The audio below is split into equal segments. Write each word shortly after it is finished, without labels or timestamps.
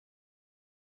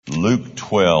Luke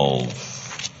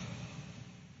 12.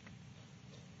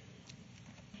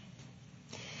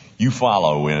 You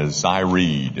follow as I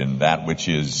read in that which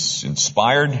is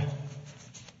inspired,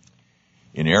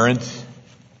 inerrant,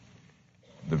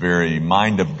 the very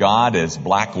mind of God as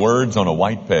black words on a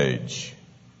white page.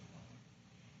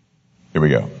 Here we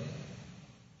go.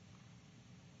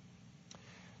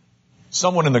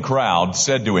 Someone in the crowd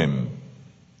said to him,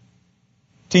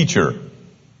 "Teacher,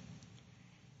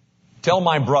 tell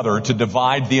my brother to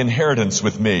divide the inheritance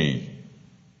with me."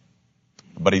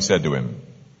 But he said to him,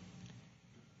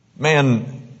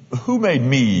 "Man, who made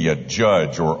me a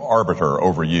judge or arbiter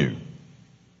over you?"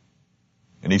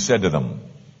 And he said to them,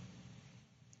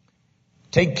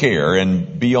 "Take care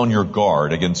and be on your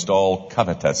guard against all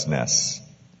covetousness.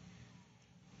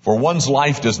 For one's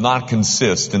life does not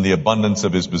consist in the abundance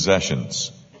of his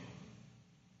possessions."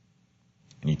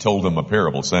 And he told them a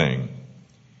parable, saying,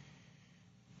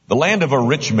 "The land of a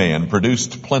rich man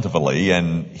produced plentifully,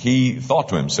 and he thought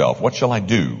to himself, 'What shall I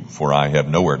do? For I have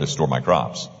nowhere to store my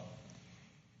crops.'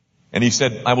 And he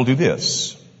said, 'I will do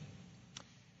this.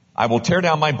 I will tear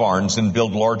down my barns and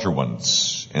build larger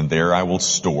ones, and there I will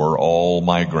store all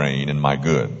my grain and my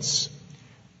goods.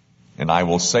 And I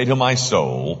will say to my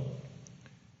soul,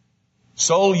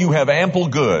 Soul, you have ample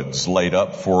goods laid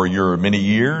up for your many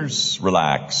years.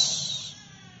 Relax.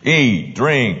 Eat,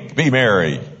 drink, be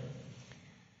merry.'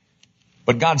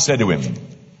 But God said to him,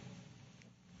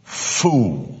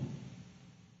 'Fool,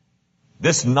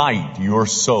 this night your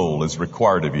soul is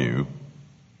required of you,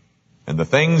 and the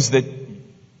things that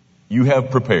you have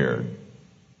prepared,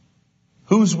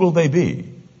 whose will they be?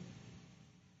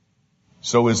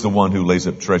 So is the one who lays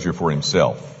up treasure for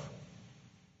himself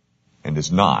and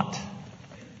is not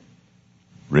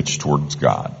rich towards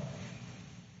God.'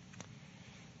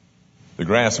 The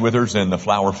grass withers and the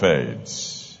flower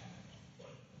fades,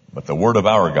 but the word of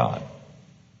our God,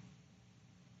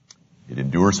 it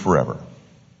endures forever."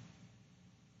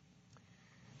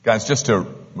 Guys, just to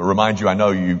remind you, I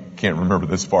know you can't remember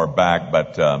this far back,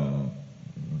 but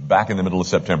back in the middle of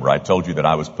September, I told you that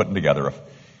I was putting together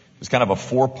it's kind of a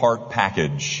 4-part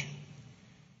package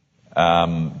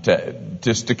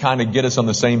to kind of get us on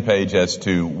the same page as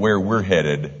to where we're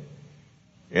headed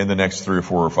in the next 3 or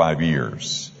 4 or 5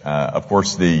 years. Of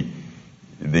course, the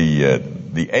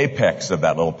apex of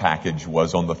that little package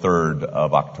was on the 3rd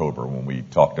of October when we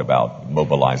talked about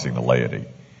mobilizing the laity.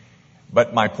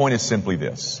 But my point is simply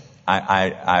this.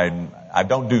 I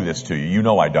don't do this to you. You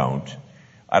know I don't.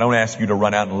 I don't ask you to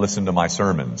run out and listen to my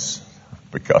sermons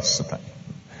because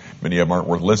many of them aren't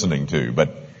worth listening to.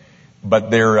 But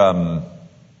they're,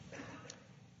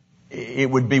 it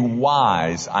would be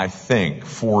wise, I think,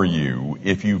 for you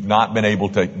if you've not been able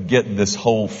to get this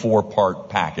whole 4-part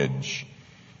package.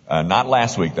 Not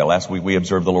last week, though. Last week we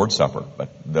observed the Lord's Supper, but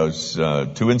those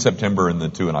 2 in September and the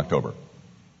 2 in October.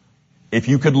 If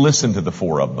you could listen to the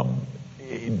 4 of them,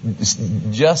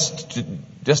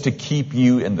 just to keep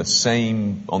you on the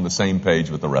same page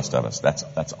with the rest of us.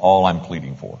 That's all I'm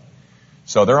pleading for.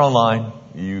 So they're online.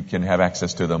 You can have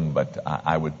access to them, but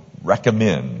I would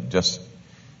recommend just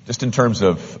in terms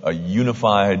of a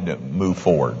unified move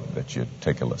forward that you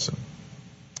take a listen.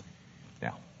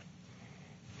 Now,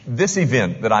 this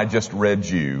event that I just read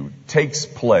you takes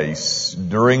place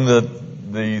during the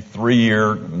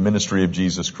 3-year ministry of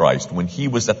Jesus Christ when he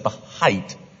was at the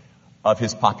height of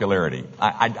his popularity.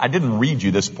 I didn't read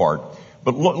you this part,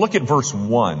 but look at verse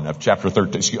 1 of chapter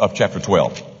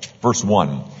 12. Verse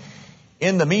 1.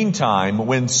 In the meantime,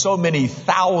 when so many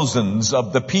thousands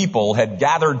of the people had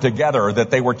gathered together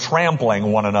that they were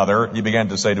trampling one another, he began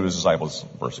to say to his disciples,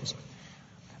 verses.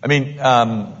 I mean,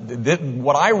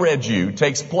 what I read you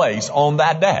takes place on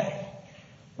that day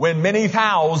when many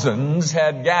thousands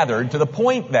had gathered to the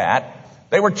point that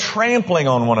they were trampling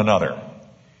on one another.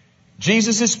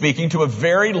 Jesus is speaking to a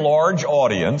very large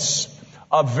audience,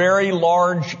 a very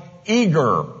large,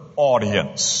 eager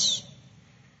audience.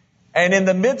 And in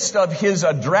the midst of his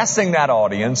addressing that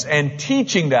audience and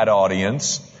teaching that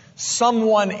audience,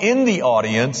 someone in the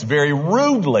audience very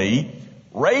rudely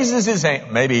raises his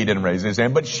hand, maybe he didn't raise his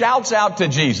hand, but shouts out to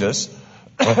Jesus,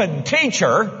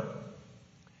 "Teacher,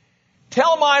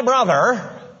 tell my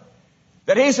brother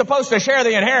that he's supposed to share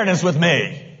the inheritance with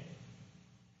me."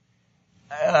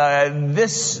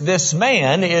 This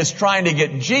man is trying to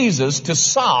get Jesus to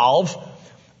solve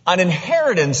an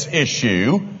inheritance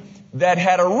issue that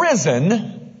had arisen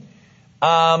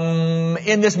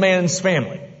in this man's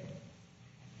family.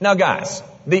 Now, guys,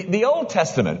 the Old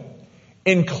Testament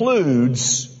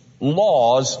includes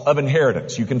laws of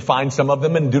inheritance. You can find some of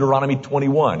them in Deuteronomy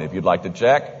 21 if you'd like to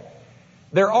check.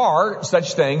 There are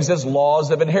such things as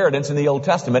laws of inheritance in the Old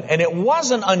Testament, and it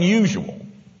wasn't unusual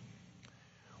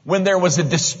when there was a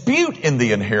dispute in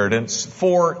the inheritance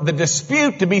for the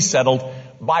dispute to be settled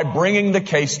by bringing the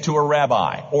case to a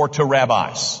rabbi or to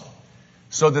rabbis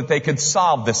so that they could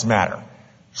solve this matter.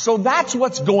 So that's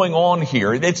what's going on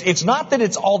here. It's not that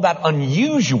it's all that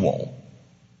unusual.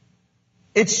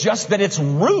 It's just that it's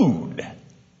rude.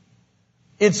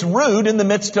 It's rude in the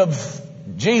midst of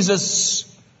Jesus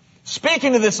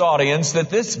speaking to this audience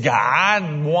that this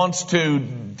guy wants to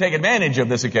take advantage of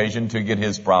this occasion to get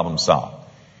his problem solved.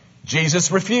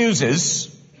 Jesus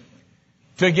refuses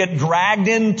to get dragged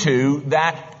into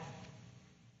that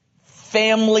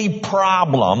family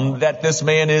problem that this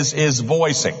man is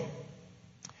voicing.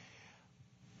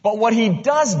 But what he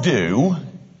does do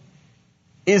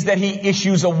is that he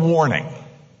issues a warning.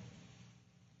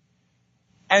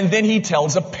 And then he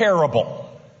tells a parable.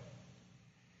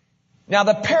 Now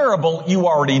the parable you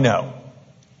already know.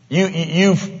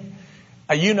 You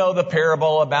know the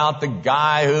parable about the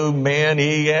guy who, man,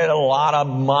 he had a lot of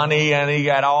money and he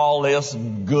got all this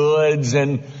goods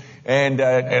and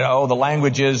the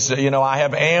language is, I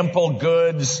have ample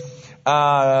goods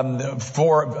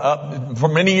for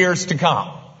many years to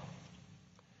come.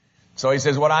 So he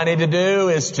says, what I need to do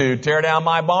is to tear down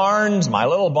my barns, my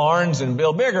little barns, and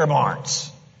build bigger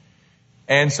barns.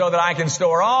 And so that I can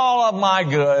store all of my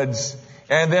goods,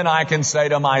 and then I can say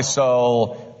to my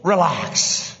soul,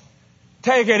 relax,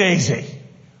 take it easy,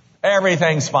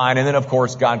 everything's fine. And then of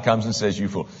course God comes and says, you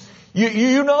fool.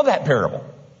 You know that parable.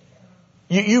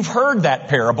 You've heard that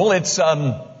parable. It's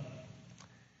often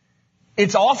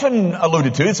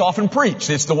alluded to. It's often preached.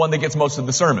 It's the one that gets most of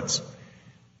the sermons.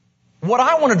 What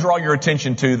I want to draw your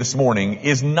attention to this morning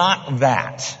is not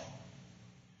that.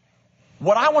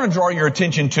 What I want to draw your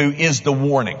attention to is the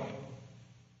warning.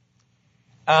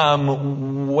 The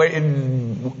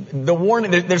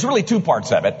warning, there's really two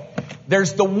parts of it.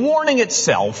 There's the warning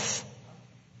itself,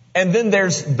 and then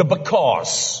there's the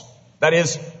because. That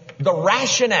is, the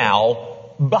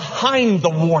rationale behind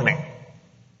the warning.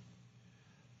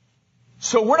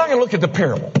 So we're not going to look at the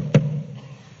parable.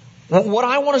 What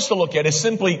I want us to look at is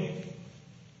simply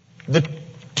the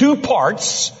two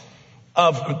parts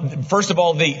of, first of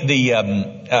all, the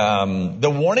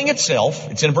warning itself.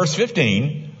 It's in verse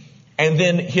 15, and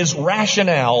then his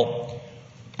rationale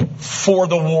for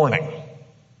the warning.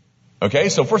 Okay,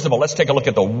 so first of all, let's take a look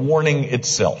at the warning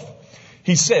itself.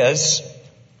 He says,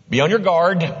 be on your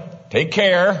guard, take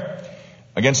care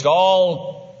against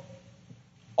all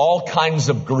kinds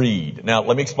of greed. Now,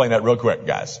 let me explain that real quick,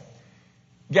 guys.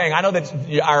 Gang, I know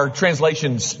that our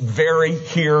translations vary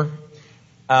here.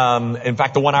 In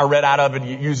fact, the one I read out of it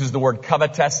uses the word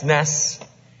covetousness.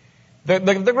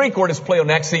 The Greek word is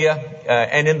pleonexia,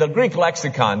 and in the Greek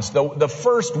lexicons, the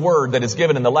first word that is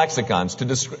given in the lexicons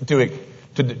to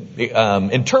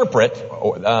interpret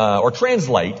or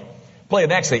translate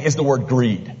pleonexia is the word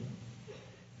greed.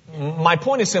 My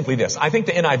point is simply this. I think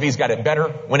the NIV's got it better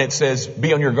when it says,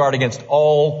 be on your guard against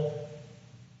all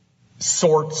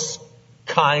sorts,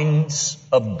 kinds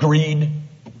of greed.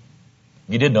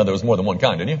 You did know there was more than one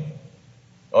kind, didn't you?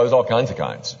 Oh, there's all kinds of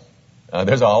kinds.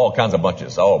 There's all kinds of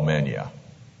bunches. Oh, man, yeah.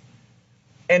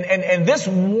 And this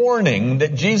warning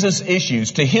that Jesus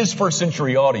issues to his first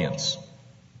century audience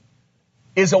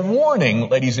is a warning,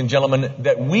 ladies and gentlemen,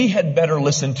 that we had better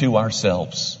listen to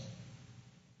ourselves.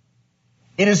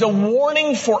 It is a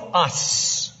warning for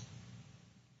us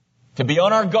to be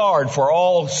on our guard for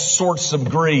all sorts of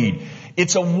greed.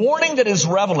 It's a warning that is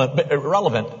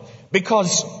relevant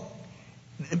because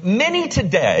many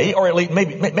today, or at least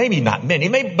maybe not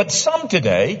many, but some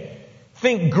today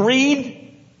think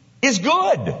greed is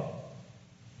good.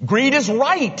 Greed is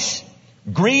right.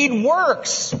 Greed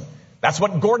works. That's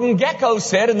what Gordon Gekko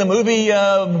said in the movie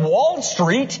Wall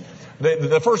Street,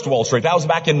 the first Wall Street. That was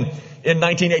back in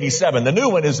 1987. The new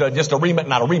one is just a remake,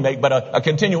 not a remake, but a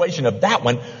continuation of that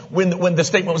one when the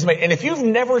statement was made. And if you've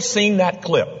never seen that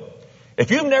clip,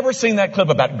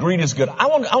 about greed is good, I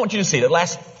want you to see it. It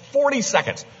lasts 40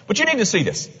 seconds. But you need to see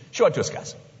this. Show it to us,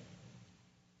 guys.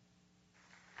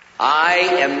 I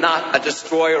am not a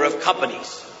destroyer of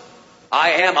companies.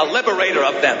 I am a liberator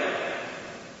of them.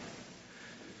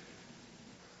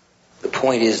 The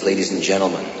point is, ladies and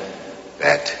gentlemen,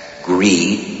 that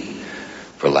greed,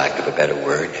 for lack of a better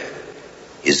word,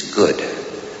 is good.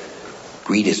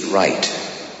 Greed is right.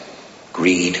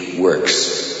 Greed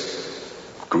works.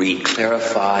 Greed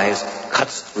clarifies,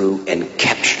 cuts through, and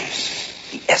captures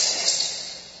the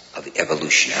essence of the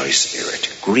evolutionary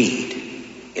spirit. Greed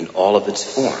in all of its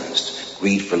forms.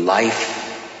 Greed for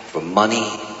life, for money,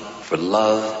 for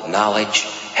love, knowledge,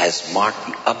 has marked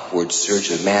the upward surge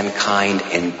of mankind,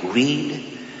 and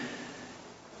greed,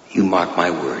 you mark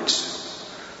my words,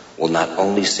 will not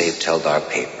only save Teldar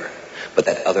Paper, but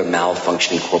that other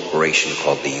malfunctioning corporation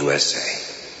called the USA.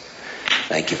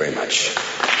 Thank you very much.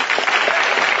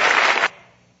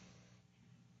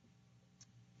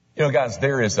 You know, guys,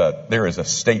 there is a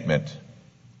statement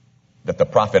that the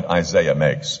prophet Isaiah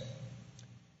makes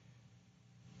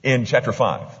in chapter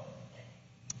 5.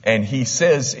 And he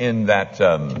says in that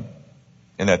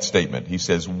statement, he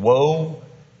says, woe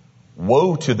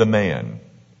to the man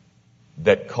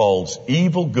that calls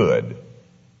evil good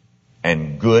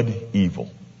and good evil.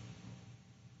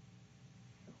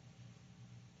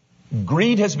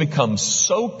 Greed has become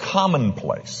so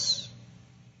commonplace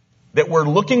that we're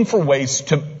looking for ways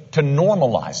to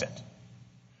normalize it.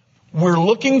 We're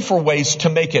looking for ways to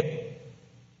make it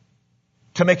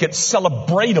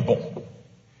celebratable.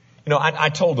 You know, I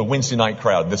told a Wednesday night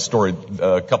crowd this story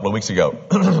a couple of weeks ago.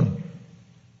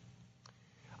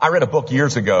 I read a book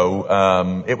years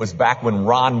ago. It was back when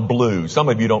Ron Blue, some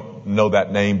of you don't know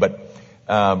that name, but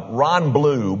Ron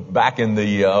Blue, back in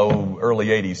the early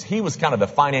 80s, he was kind of the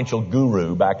financial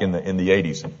guru back in the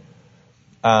 80s.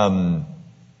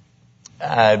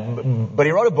 But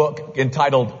he wrote a book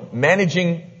entitled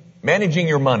Managing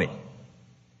Your Money.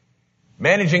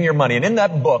 Managing Your Money. And in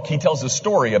that book, he tells a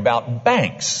story about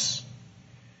banks.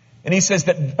 And he says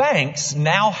that banks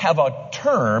now have a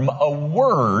term, a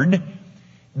word,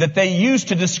 that they use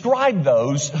to describe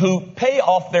those who pay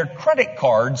off their credit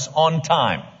cards on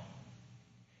time.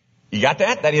 You got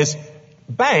that? That is,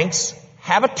 banks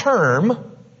have a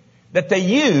term that they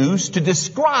use to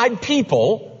describe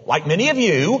people, like many of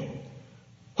you,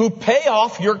 who pay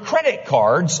off your credit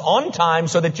cards on time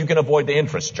so that you can avoid the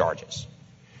interest charges.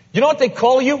 You know what they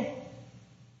call you?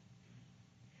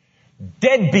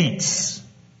 Deadbeats.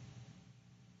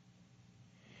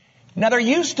 Now, there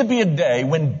used to be a day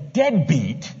when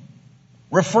deadbeat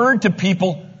referred to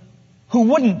people who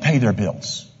wouldn't pay their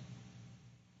bills.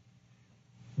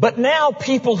 But now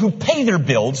people who pay their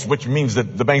bills, which means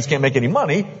that the banks can't make any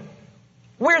money,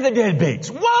 we're the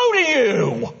deadbeats. Woe to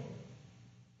you!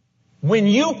 When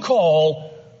you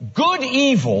call good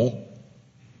evil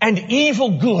and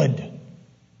evil good.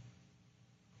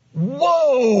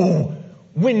 Woe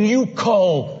when you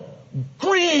call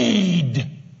greed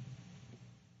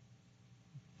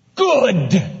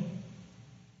good.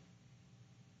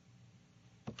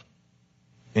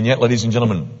 And yet, ladies and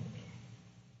gentlemen,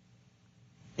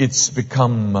 it's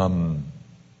become,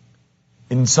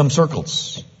 in some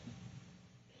circles,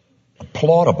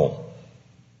 applaudable.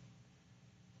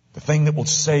 The thing that will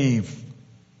save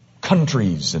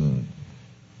countries and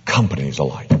companies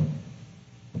alike.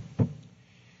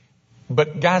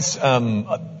 But guys,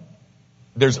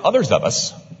 there's others of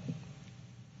us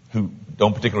who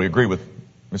don't particularly agree with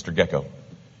Mr. Gecko.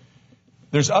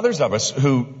 There's others of us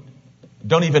who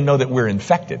don't even know that we're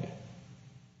infected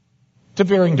to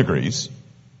varying degrees.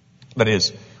 That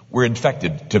is, we're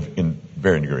infected in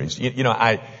varying degrees. You know,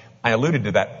 I alluded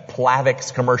to that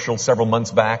Plavix commercial several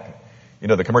months back. You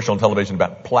know, the commercial on television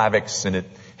about Plavix, and it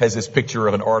has this picture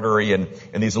of an artery, and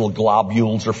these little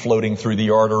globules are floating through the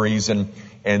arteries,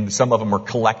 and some of them are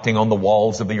collecting on the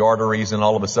walls of the arteries, and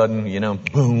all of a sudden, you know,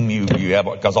 boom, you have,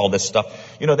 because all this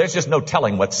stuff, you know, there's just no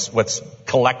telling what's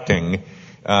collecting,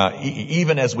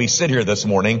 even as we sit here this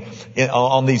morning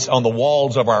on the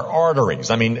walls of our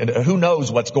arteries. I mean, who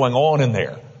knows what's going on in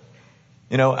there?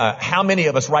 You know, how many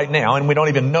of us right now, and we don't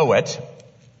even know it,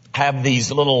 have these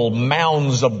little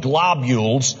mounds of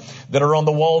globules that are on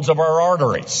the walls of our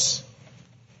arteries?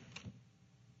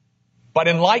 But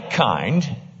in like kind,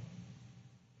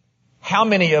 how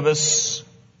many of us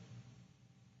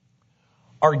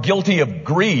are guilty of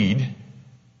greed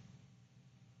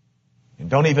and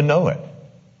don't even know it?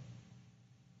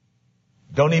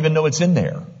 Don't even know it's in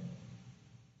there.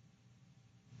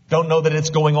 Don't know that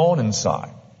it's going on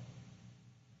inside.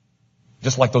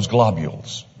 Just like those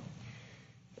globules.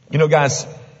 You know, guys,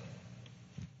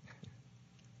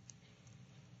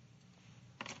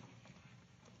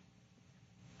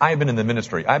 I have been in the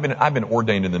ministry. I've been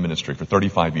ordained in the ministry for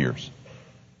 35 years.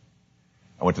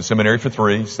 I went to seminary for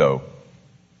 3, so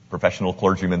professional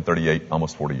clergyman 38,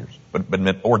 almost 40 years. But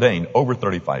been ordained over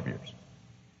 35 years.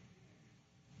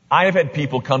 I have had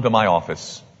people come to my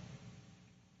office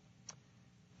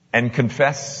and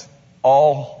confess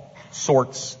all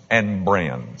sorts and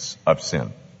brands of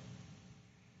sin.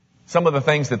 Some of the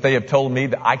things that they have told me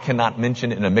that I cannot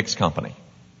mention in a mixed company.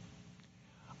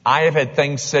 I have had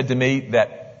things said to me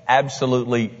that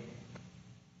absolutely,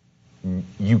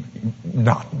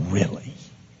 not really.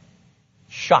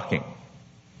 Shocking.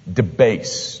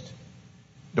 Debased.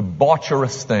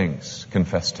 debaucherous things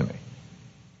confessed to me.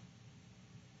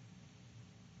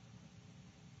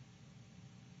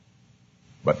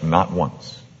 But not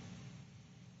once.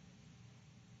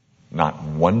 Not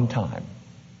one time.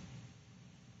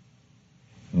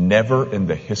 Never in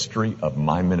the history of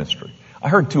my ministry. I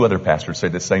heard 2 other pastors say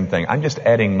the same thing. I'm just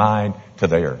adding mine to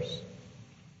theirs.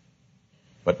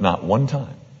 But not one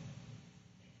time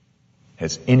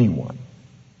has anyone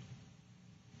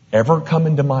ever come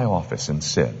into my office and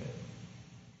said,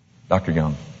 Dr.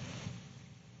 Young,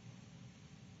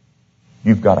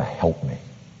 you've got to help me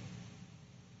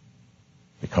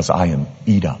because I am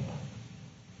eat up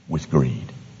with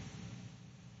greed.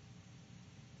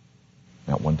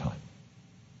 Not one time.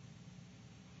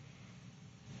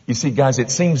 You see, guys, it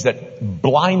seems that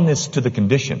blindness to the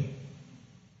condition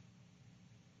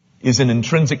is an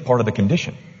intrinsic part of the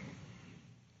condition.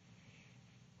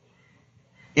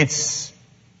 It's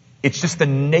just the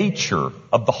nature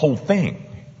of the whole thing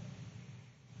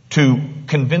to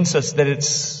convince us that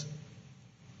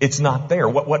it's not there.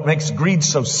 What makes greed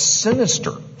so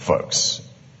sinister, folks,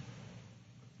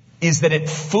 is that it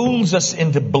fools us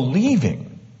into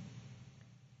believing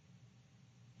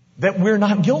that we're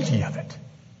not guilty of it.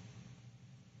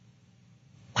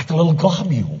 Like little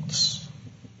globules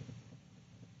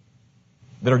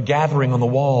that are gathering on the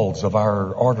walls of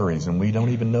our arteries and we don't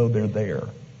even know they're there.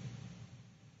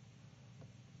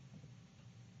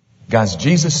 Guys,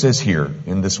 Jesus says here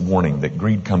in this warning that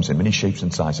greed comes in many shapes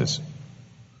and sizes.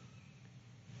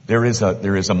 There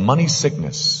is a money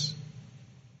sickness,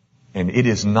 and it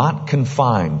is not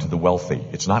confined to the wealthy.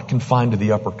 It's not confined to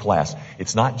the upper class.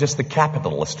 It's not just the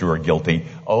capitalists who are guilty.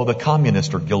 Oh, the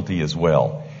communists are guilty as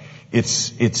well.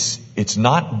 It's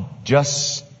not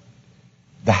just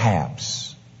the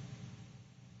haves.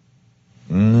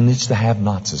 It's the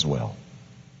have-nots as well.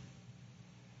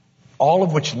 All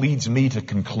of which leads me to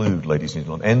conclude, ladies and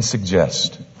gentlemen, and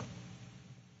suggest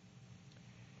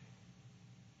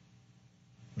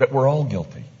that we're all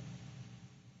guilty.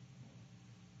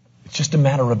 It's just a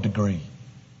matter of degree.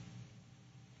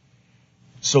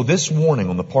 So this warning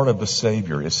on the part of the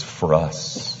Savior is for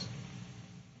us.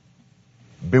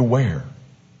 Beware.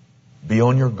 Be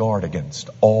on your guard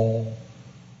against all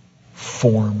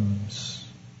forms,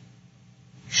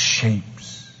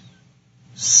 shapes,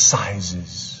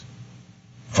 sizes,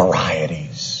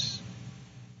 varieties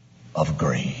of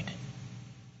greed.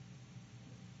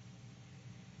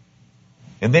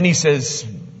 And then he says,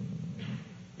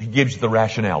 he gives the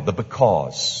rationale, the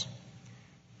because.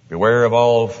 Beware of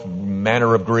all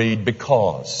manner of greed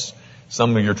because.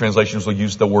 Some of your translations will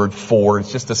use the word for.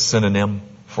 It's just a synonym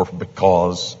for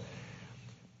because.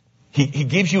 He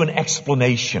gives you an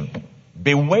explanation.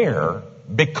 Beware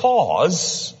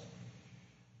because,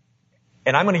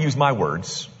 and I'm going to use my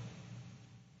words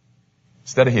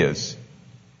instead of his.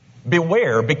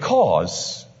 Beware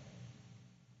because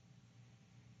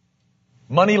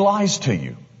money lies to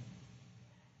you.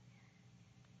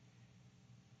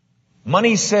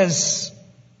 Money says,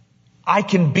 I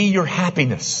can be your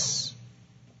happiness.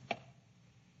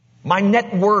 My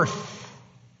net worth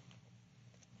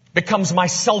becomes my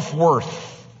self-worth.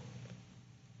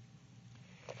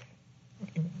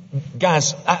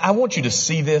 Guys, I want you to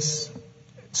see this.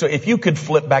 So if you could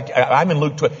flip back, I'm in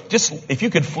Luke 12. Just if you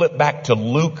could flip back to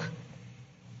Luke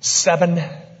 7,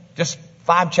 just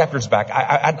 5 chapters back,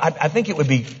 I think it would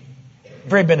be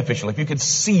very beneficial if you could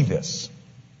see this.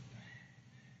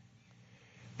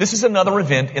 This is another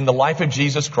event in the life of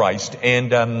Jesus Christ,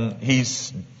 and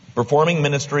he's performing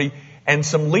ministry, and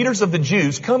some leaders of the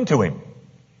Jews come to him.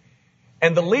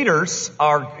 And the leaders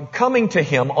are coming to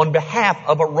him on behalf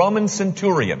of a Roman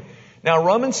centurion. Now, a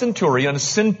Roman centurion, a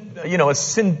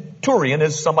centurion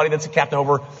is somebody that's a captain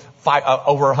over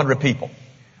 100 people.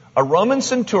 A Roman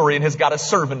centurion has got a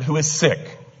servant who is sick.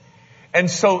 And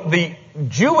so the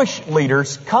Jewish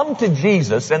leaders come to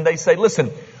Jesus and they say,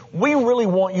 listen, we really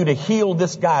want you to heal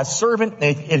this guy's servant.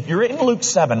 And if you're in Luke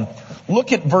 7,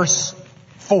 look at verse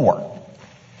 4.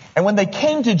 And when they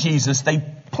came to Jesus, they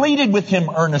pleaded with him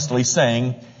earnestly,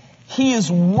 saying, he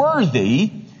is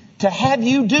worthy to have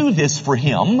you do this for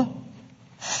him,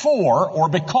 or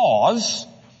because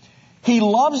he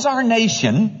loves our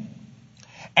nation,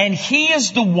 and he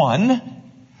is the one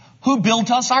who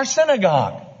built us our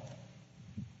synagogue.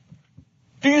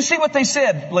 Do you see what they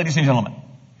said, ladies and gentlemen?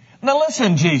 Now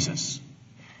listen, Jesus,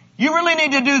 you really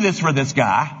need to do this for this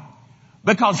guy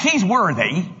because he's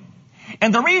worthy.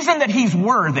 And the reason that he's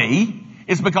worthy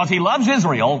is because he loves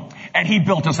Israel and he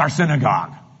built us our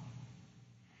synagogue.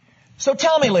 So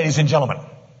tell me, ladies and gentlemen,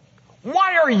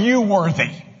 why are you worthy?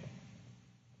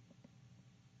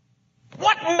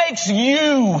 What makes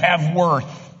you have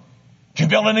worth? Did you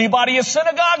build anybody a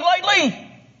synagogue lately?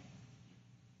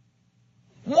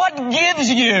 What gives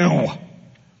you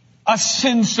a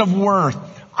sense of worth?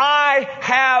 I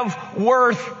have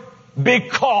worth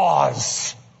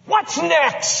because. What's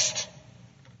next?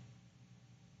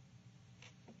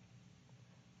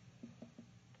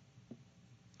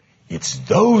 It's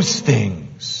those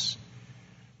things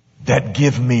that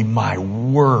give me my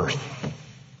worth.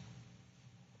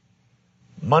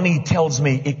 Money tells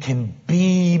me it can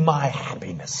be my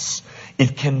happiness.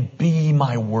 It can be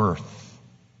my worth.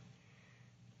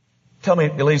 Tell me,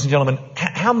 ladies and gentlemen,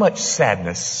 how much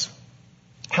sadness,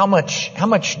 how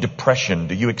much depression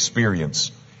do you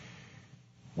experience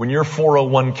when your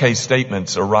 401k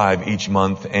statements arrive each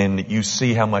month and you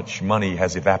see how much money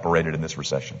has evaporated in this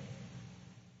recession?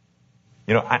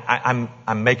 You know,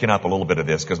 I'm making up a little bit of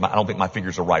this because I don't think my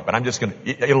figures are right, but I'm just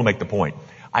it'll make the point.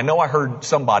 I know I heard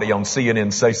somebody on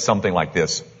CNN say something like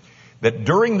this, that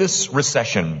during this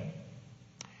recession,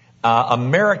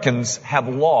 Americans have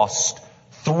lost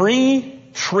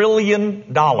 $3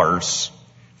 trillion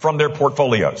from their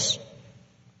portfolios.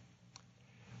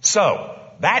 So,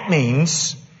 that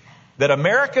means that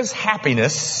America's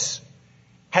happiness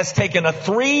has taken a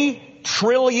 $3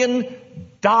 trillion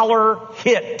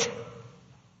hit.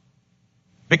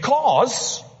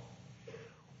 Because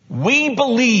we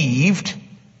believed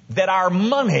that our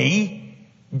money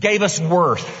gave us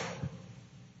worth.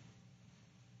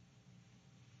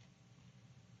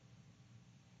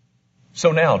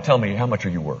 So now, tell me, how much are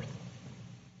you worth?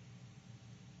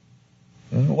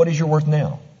 What is your worth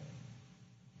now?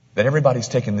 That everybody's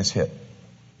taken this hit.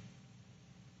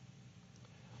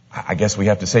 I guess we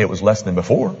have to say it was less than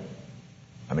before.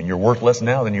 I mean, you're worth less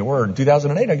now than you were in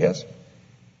 2008, I guess.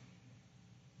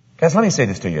 Guys, let me say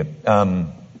this to you.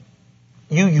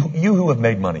 You who have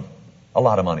made money, a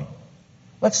lot of money.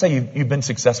 Let's say you've been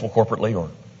successful corporately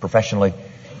or professionally.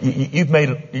 You've made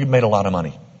a lot of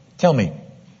money. Tell me,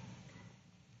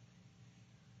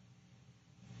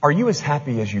 are you as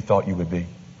happy as you thought you would be?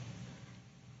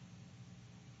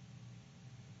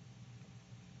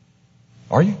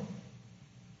 Are you?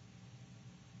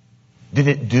 Did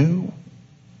it do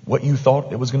what you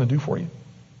thought it was going to do for you?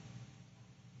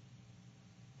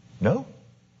 No.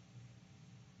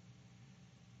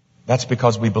 That's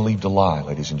because we believed a lie,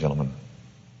 ladies and gentlemen.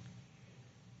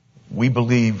 We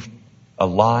believed a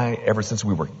lie ever since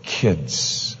we were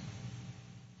kids.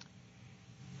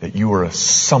 That you were a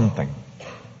something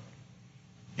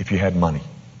if you had money.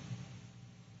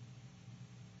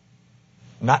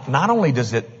 Not only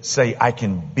does it say I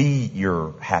can be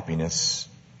your happiness,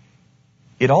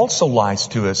 it also lies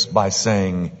to us by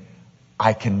saying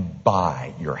I can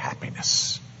buy your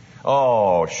happiness.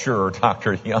 Oh, sure,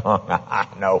 Dr. Young,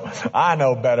 I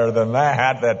know better than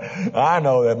that I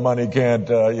know that money can't,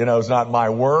 it's not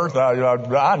my worth.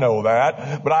 I know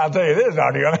that. But I'll tell you this,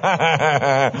 Dr. Young,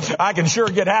 I can sure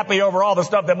get happy over all the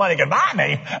stuff that money can buy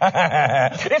me.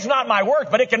 It's not my worth,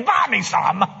 but it can buy me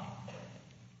some.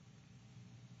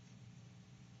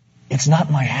 It's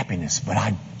not my happiness, but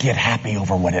I get happy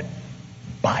over what it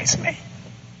buys me.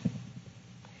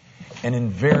 And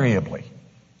invariably,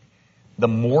 the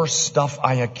more stuff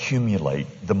I accumulate,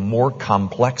 the more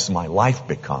complex my life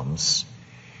becomes.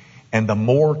 And the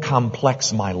more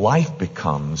complex my life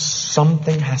becomes,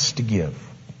 something has to give.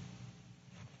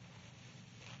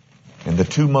 And the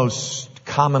two most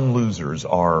common losers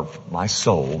are my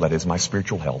soul, that is my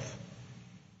spiritual health,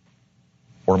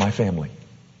 or my family.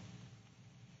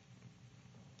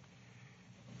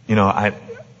 You know,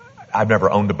 I've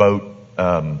never owned a boat,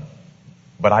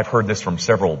 but I've heard this from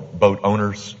several boat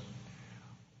owners.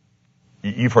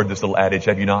 You've heard this little adage,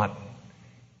 have you not?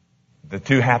 The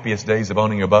two happiest days of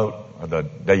owning a boat are the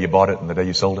day you bought it and the day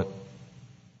you sold it.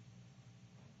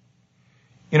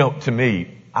 You know, to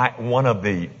me, one of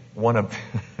the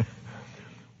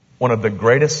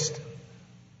greatest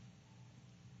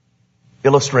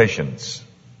illustrations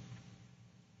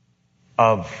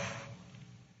of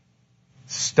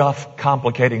stuff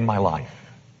complicating my life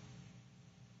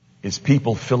is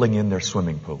people filling in their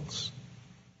swimming pools.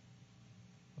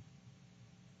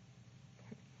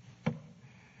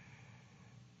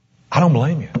 I don't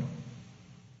blame you.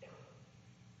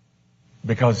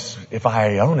 Because if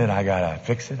I own it, I gotta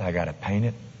fix it, I gotta paint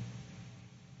it,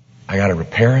 I gotta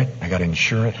repair it, I gotta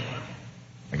insure it,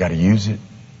 I gotta use it.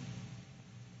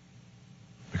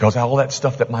 Because all that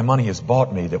stuff that my money has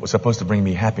bought me that was supposed to bring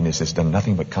me happiness has done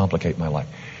nothing but complicate my life.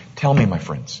 Tell me, my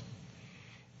friends,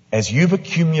 as you've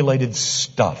accumulated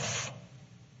stuff,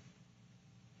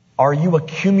 are you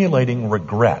accumulating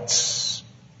regrets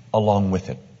along with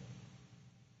it?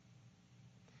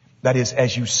 That is,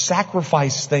 as you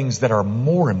sacrifice things that are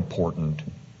more important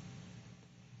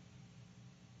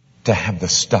to have the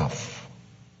stuff.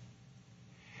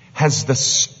 Has the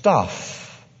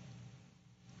stuff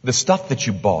that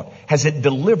you bought, has it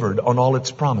delivered on all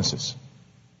its promises?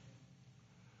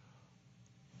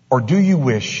 Or do you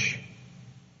wish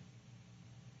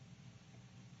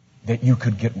that you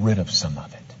could get rid of some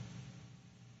of it?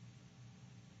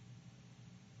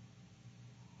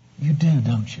 You do,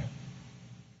 don't you?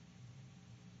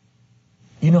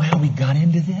 You know how we got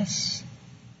into this?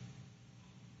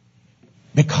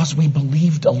 Because we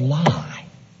believed a lie.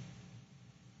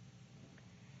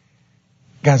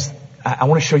 Guys, I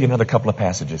want to show you another couple of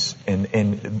passages.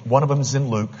 And one of them is in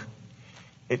Luke.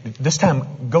 This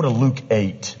time, go to Luke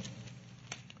 8.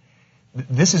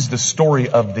 This is the story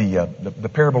of the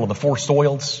parable of the four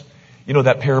soils. You know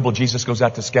that parable, Jesus goes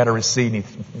out to scatter his seed, and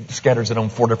he scatters it on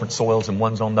four different soils, and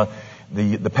one's on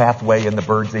the pathway, and the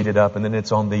birds eat it up, and then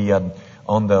it's on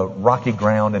the rocky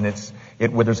ground, and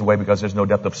it withers away because there's no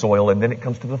depth of soil, and then it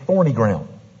comes to the thorny ground.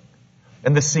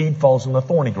 And the seed falls on the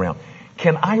thorny ground.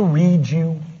 Can I read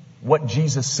you what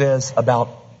Jesus says about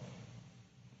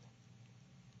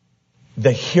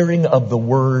the hearing of the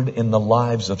word in the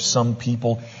lives of some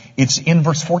people? It's in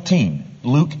verse 14,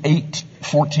 Luke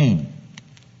 8:14.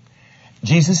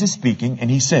 Jesus is speaking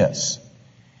and he says,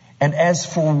 "And as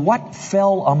for what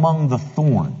fell among the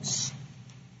thorns,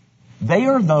 they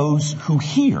are those who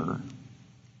hear,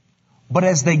 but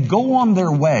as they go on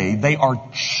their way, they are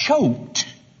choked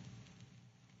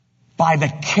by the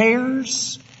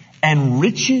cares and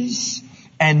riches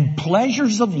and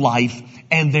pleasures of life,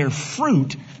 and their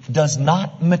fruit does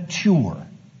not mature."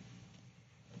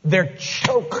 They're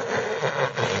choked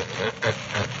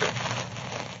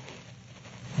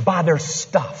by their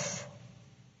stuff.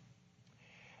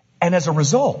 And as a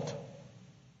result,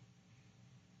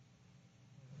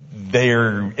 they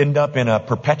end up in a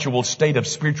perpetual state of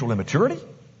spiritual immaturity.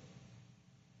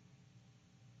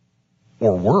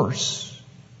 Or worse.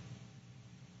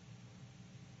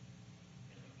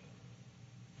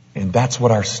 And that's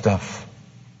what our stuff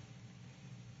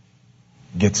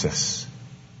gets us.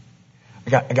 I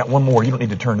got one more. You don't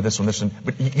need to turn to this one,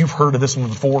 but you've heard of this one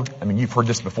before. I mean, you've heard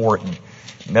this before, and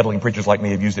meddling preachers like me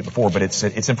have used it before, but it's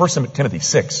in 1 Timothy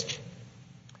 6.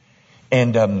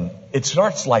 And it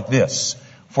starts like this: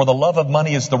 "For the love of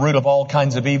money is the root of all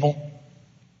kinds of evil."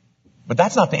 But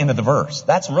that's not the end of the verse.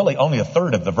 That's really only a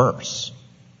third of the verse.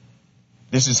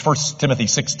 This is 1 Timothy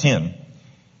 6:10.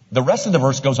 The rest of the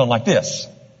verse goes on like this: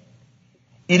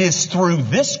 "It is through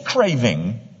this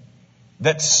craving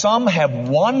that some have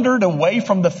wandered away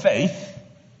from the faith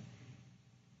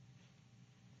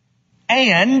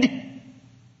and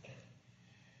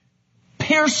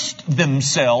pierced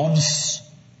themselves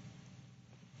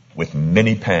with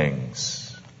many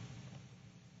pangs."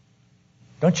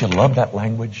 Don't you love that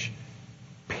language?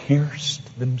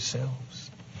 Pierced themselves.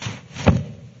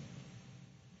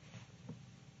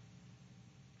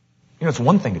 You know, it's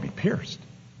one thing to be pierced.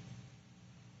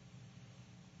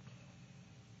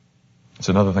 It's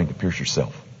another thing to pierce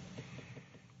yourself.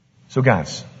 So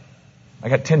guys, I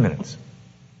got 10 minutes.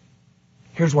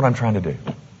 Here's what I'm trying to do.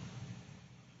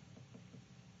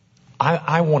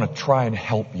 I want to try and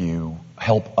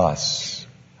help us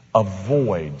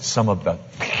avoid some of the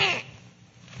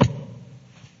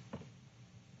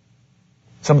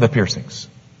piercings.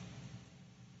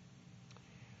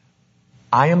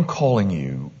 I am calling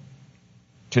you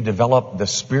to develop the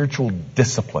spiritual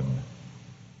discipline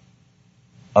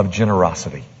of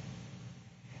generosity.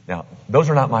 Now, those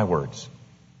are not my words.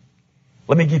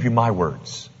 Let me give you my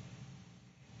words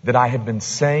that I have been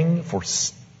saying for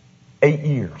 8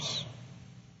 years.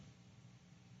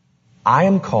 I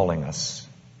am calling us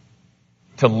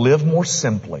to live more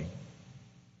simply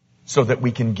so that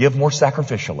we can give more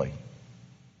sacrificially,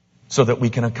 so that we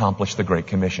can accomplish the Great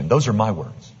Commission. Those are my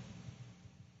words.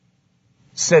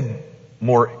 Said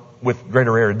more with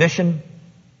greater erudition,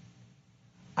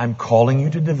 I'm calling you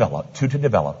to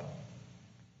develop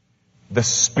the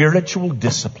spiritual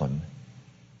discipline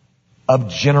of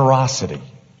generosity.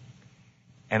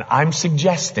 And I'm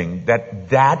suggesting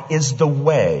that is the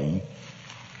way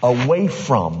away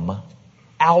from,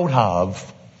 out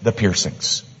of the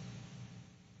piercings.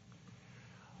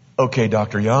 Okay,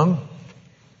 Dr. Young,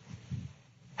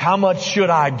 how much should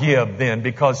I give then?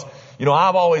 Because,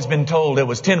 I've always been told it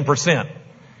was 10%.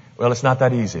 Well, it's not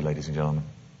that easy, ladies and gentlemen.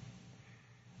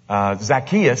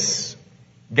 Zacchaeus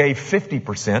gave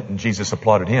 50% and Jesus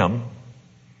applauded him.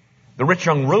 The rich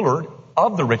young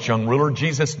ruler,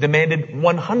 Jesus demanded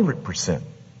 100%.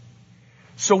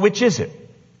 So which is it?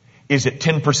 Is it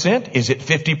 10%? Is it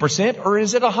 50%? Or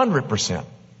is it 100%?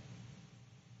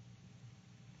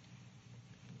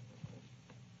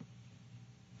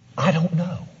 I don't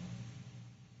know.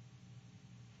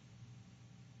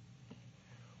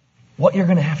 What you're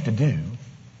going to have to do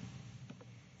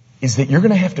is that you're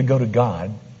going to have to go to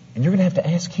God and you're going to have to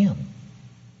ask Him.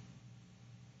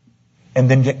 And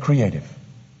then get creative.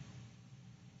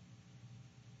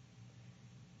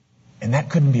 And that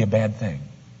couldn't be a bad thing.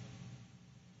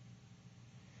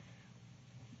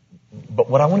 But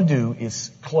what I want to do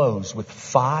is close with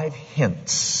 5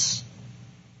 hints.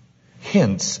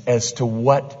 Hints as to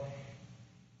what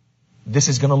this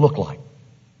is going to look like.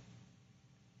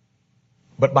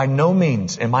 But by no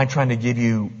means am I trying to give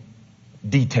you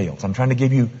details. I'm trying to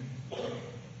give you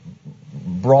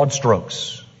broad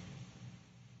strokes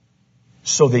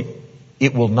so that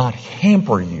it will not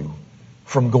hamper you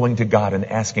from going to God and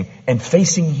asking and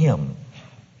facing Him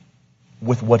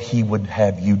with what He would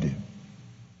have you do.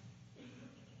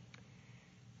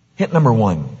 Hint number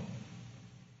 1.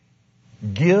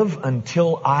 Give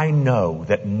until I know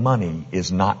that money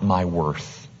is not my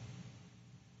worth.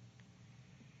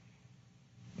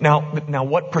 Now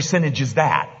what percentage is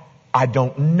that? I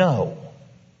don't know.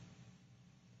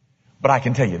 But I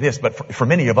can tell you this, but for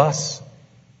many of us,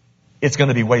 it's going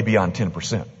to be way beyond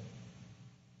 10%.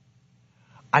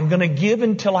 I'm going to give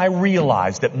until I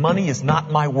realize that money is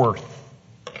not my worth.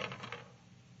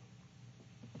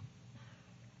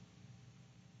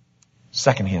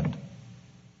 Second hint.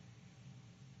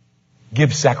 Give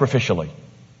sacrificially.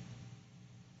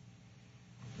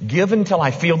 Give until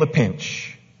I feel the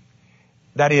pinch.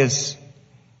 That is,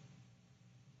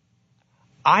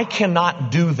 I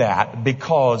cannot do that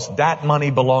because that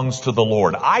money belongs to the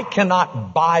Lord. I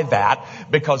cannot buy that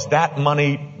because that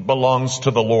money belongs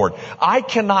to the Lord. I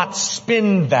cannot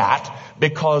spend that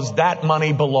because that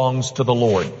money belongs to the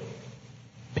Lord.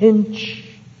 Pinch.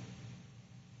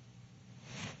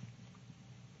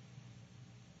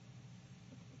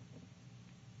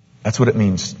 That's what it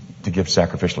means to give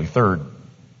sacrificially. Third,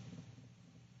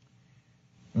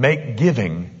 make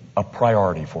giving a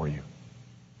priority for you.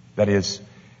 That is,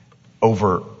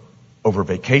 over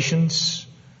vacations,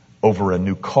 over a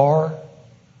new car,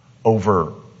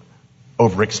 over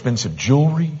expensive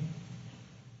jewelry.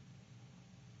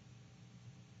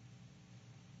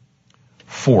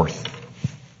 Fourth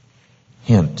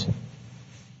hint.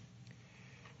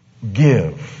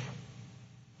 Give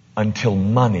until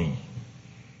money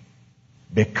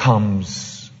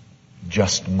becomes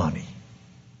just money.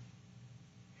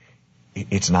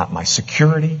 It's not my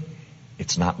security.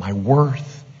 It's not my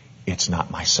worth. It's not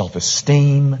my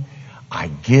self-esteem. I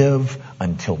give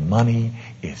until money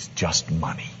is just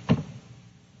money.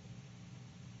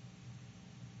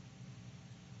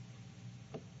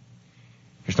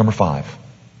 Here's number 5.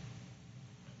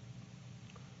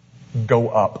 Go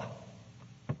up.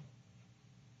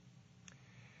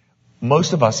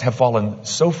 Most of us have fallen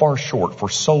so far short for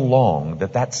so long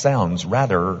that sounds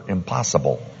rather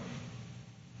impossible.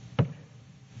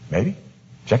 Maybe.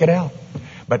 Check it out.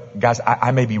 But guys,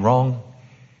 I may be wrong,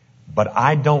 but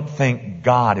I don't think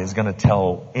God is going to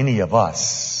tell any of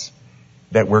us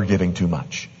that we're giving too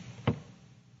much.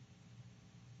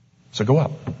 So go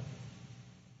up.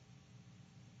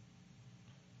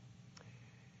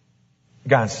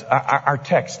 Guys, our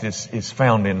text is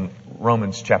found in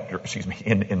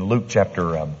in Luke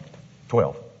chapter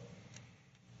 12.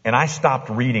 And I stopped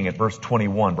reading at verse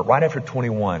 21, but right after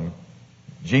 21,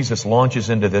 Jesus launches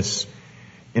into this,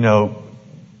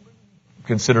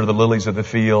 consider the lilies of the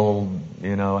field,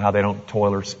 how they don't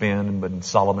toil or spin, but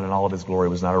Solomon in all of his glory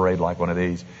was not arrayed like one of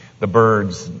these. The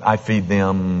birds, I feed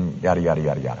them, yada, yada,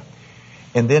 yada, yada.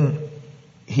 And then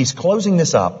he's closing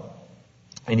this up,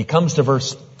 and he comes to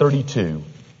verse 32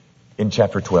 in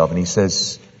chapter 12, and he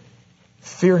says,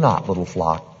 "Fear not, little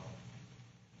flock,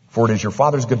 for it is your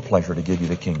Father's good pleasure to give you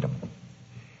the kingdom."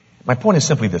 My point is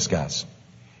simply this, guys.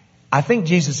 I think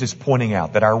Jesus is pointing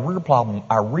out that our real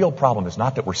problem is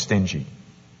not that we're stingy.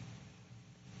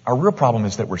 Our real problem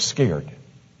is that we're scared.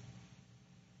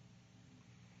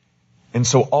 And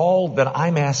so all that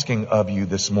I'm asking of you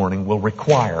this morning will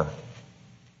require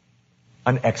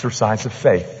an exercise of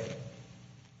faith.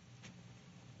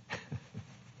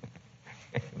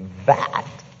 That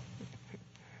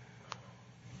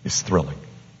is thrilling.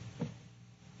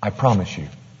 I promise you,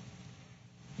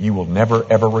 you will never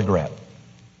ever regret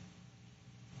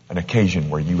an occasion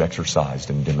where you exercised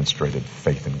and demonstrated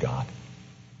faith in God.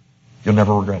 You'll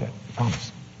never regret it. I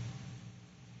promise.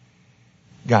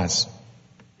 Guys,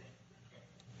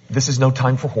 this is no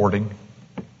time for hoarding.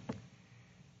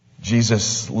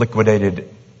 Jesus liquidated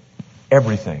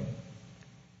everything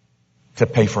to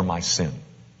pay for my sin.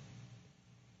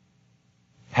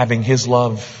 Having His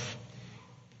love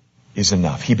is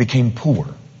enough. He became poor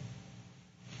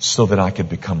so that I could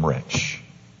become rich.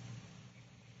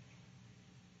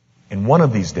 And one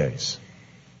of these days,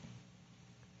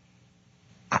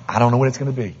 I don't know what it's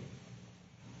going to be,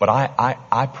 but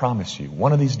I promise you,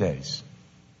 one of these days,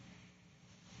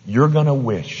 you're going to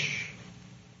wish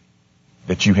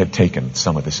that you had taken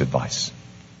some of this advice.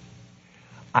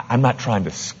 I'm not trying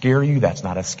to scare you.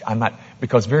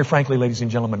 Because very frankly, ladies and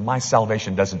gentlemen, my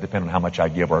salvation doesn't depend on how much I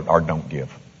give or don't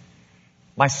give.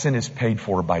 My sin is paid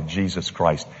for by Jesus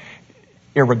Christ,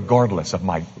 irregardless of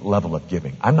my level of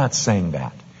giving. I'm not saying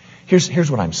that.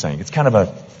 Here's what I'm saying. It's kind of an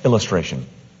illustration.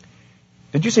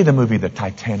 Did you see the movie The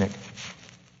Titanic?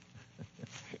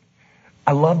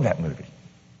 I love that movie.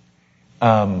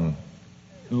 But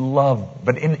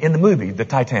in the movie, The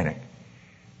Titanic,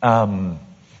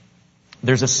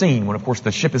 there's a scene when, of course,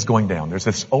 the ship is going down. There's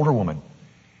this older woman,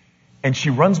 and she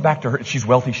runs back to her. She's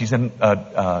wealthy. She's in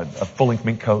a full-length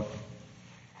mink coat.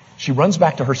 She runs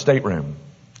back to her stateroom,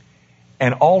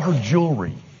 and all her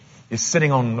jewelry is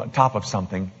sitting on top of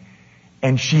something.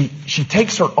 And she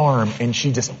takes her arm and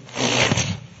she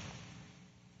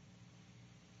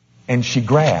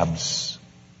grabs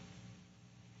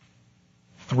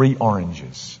 3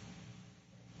 oranges.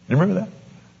 You remember that?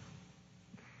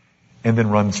 And then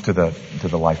runs to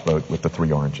the lifeboat with the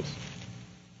 3 oranges.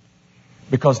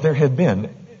 Because there had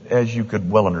been, as you could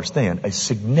well understand, a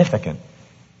significant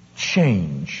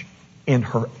change in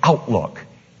her outlook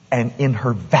and in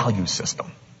her value system.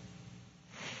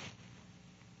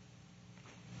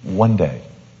 One day,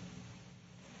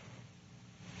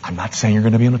 I'm not saying you're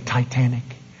going to be on a Titanic.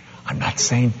 I'm not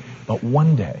saying, but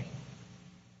one day,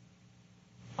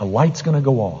 a light's going to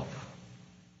go off,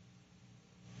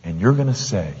 and you're going to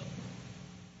say,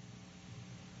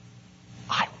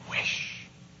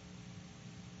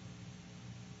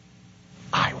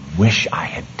 I wish I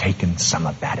had taken some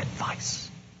of that advice.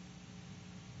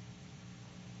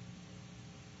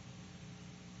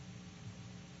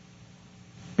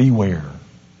 Beware,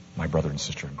 my brother and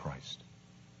sister in Christ,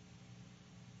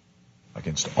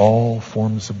 against all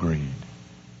forms of greed,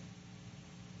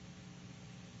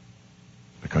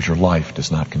 because your life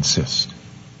does not consist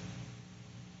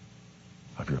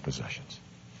of your possessions.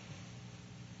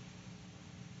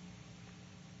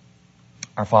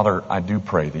 Our Father, I do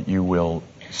pray that you will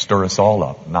stir us all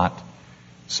up, not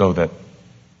so that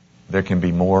there can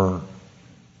be more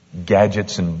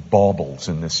gadgets and baubles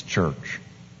in this church,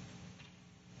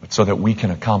 but so that we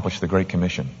can accomplish the Great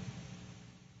Commission,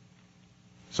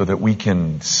 so that we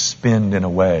can spend in a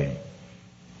way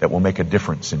that will make a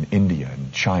difference in India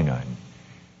and China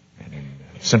and in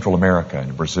Central America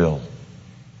and Brazil,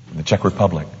 in the Czech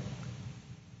Republic,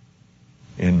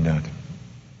 in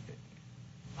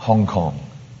Hong Kong,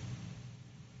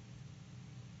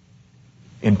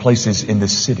 in places in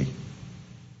this city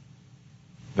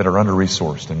that are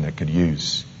under-resourced and that could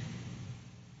use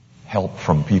help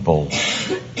from people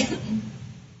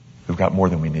who've got more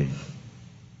than we need.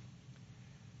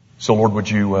 So, Lord, would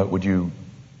you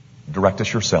direct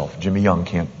us yourself? Jimmy Young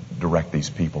can't direct these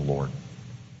people, Lord.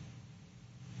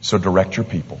 So direct your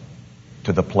people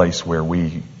to the place where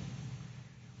we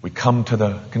come to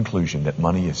the conclusion that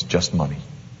money is just money.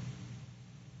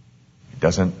 It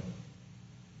doesn't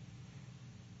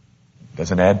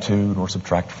add to nor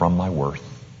subtract from my worth.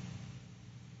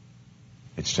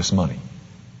 It's just money.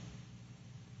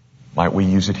 Might we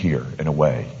use it here in a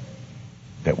way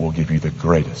that will give you the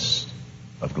greatest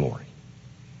of glory?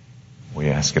 We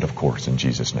ask it, of course, in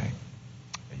Jesus' name.